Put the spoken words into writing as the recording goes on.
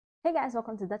Hey guys,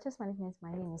 welcome to Duchess Management.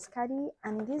 My name is Kadi,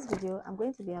 and in this video I'm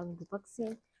going to be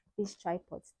unboxing this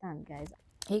tripod stand, guys.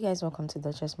 Hey guys, welcome to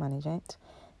Duchess Management.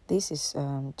 This is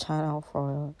channel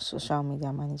for social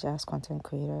media managers, content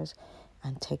creators,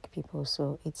 and tech people.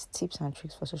 So it's tips and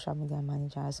tricks for social media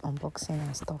managers, unboxing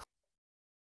and stuff.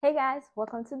 Hey guys,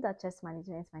 welcome to Duchess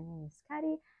Management. My name is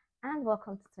Kadi, and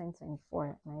welcome to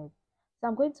 2024. So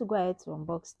I'm going to go ahead to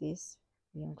unbox this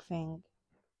Yunfeng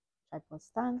tripod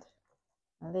stand,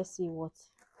 and let's see what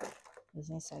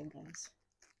is inside, guys.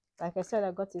 Like I said,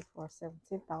 I got it for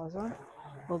 17,000,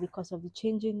 but because of the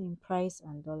changing in price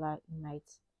and dollar, it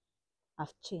might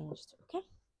have changed. Okay,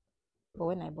 but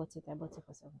when I bought it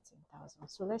for 17,000.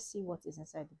 So let's see what is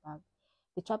inside the bag.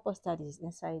 The tripod stand is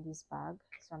inside this bag,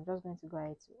 so I'm just going to go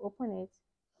ahead to open it.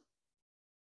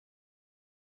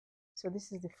 So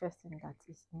this is the first thing that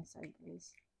is inside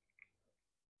this.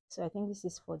 So I think this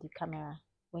is for the camera,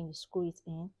 when you screw it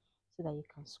in so that you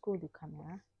can screw the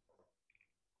camera.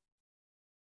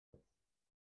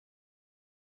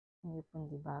 And open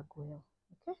the bag well.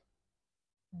 Okay,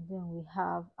 and then we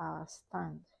have our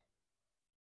stand.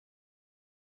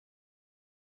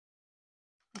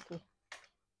 Okay,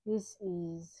 this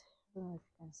is, I don't know if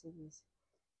you can see this.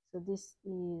 So this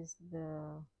is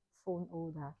the phone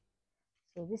holder.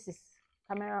 So this is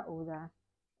camera holder,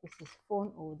 this is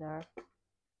phone holder,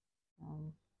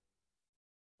 and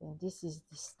this is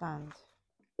the stand.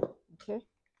 Okay,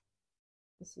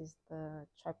 this is the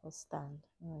tripod stand.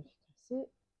 I don't know if you can see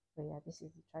it, but yeah, this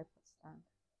is the tripod stand,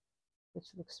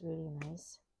 which looks really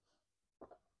nice.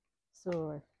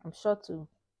 So I'm sure to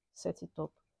set it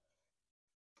up,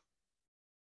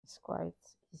 it's quite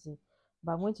easy,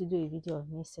 but I'm going to do a video of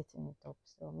me setting it up.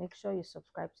 So make sure you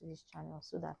subscribe to this channel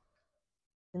so that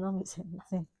you don't miss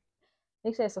anything.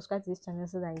 Make sure you subscribe to this channel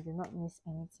so that you do not miss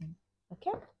anything.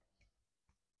 Okay,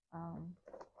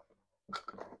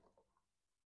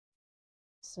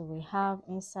 so we have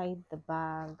inside the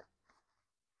bag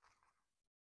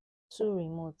 2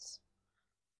 remotes.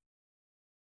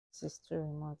 This is 2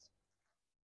 remotes.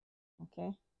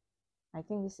 Okay, I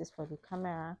think this is for the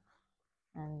camera,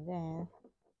 and then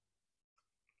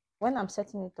when I'm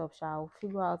setting it up, I'll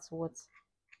figure out what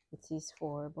it is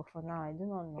for, but for now I do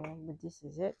not know. But this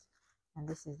is it, and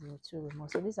this is the 2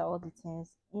 remotes. So these are all the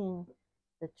things in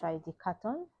the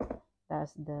carton.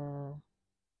 That's the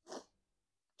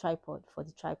tripod, for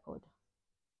the tripod.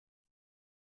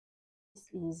 This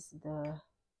is the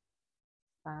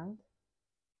stand,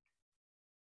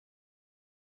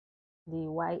 the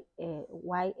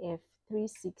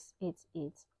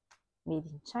YF3688, made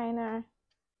in China.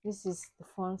 This is the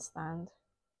phone stand,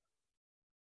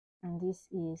 and this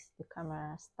is the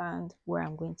camera stand where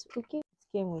I'm going to hook it.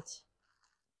 It came with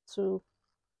 2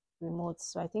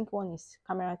 remotes. So I think one is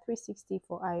camera 360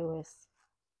 for iOS.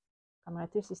 Camera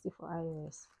 360 for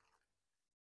iOS.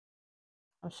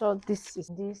 I'm sure this is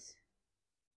this.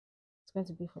 It's going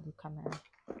to be for the camera.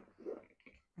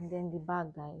 And then the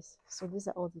bag, guys. So these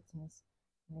are all the things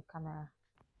in the camera.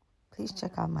 Please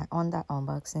check out my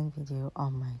unboxing video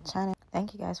on my channel.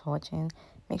 Thank you guys for watching.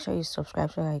 Make sure you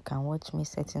subscribe so that you can watch me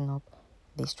setting up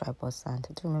this tripod stand.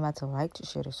 Do remember to like, to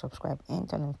share, to subscribe, and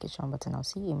turn the notification button. I'll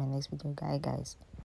see you in my next video, guys.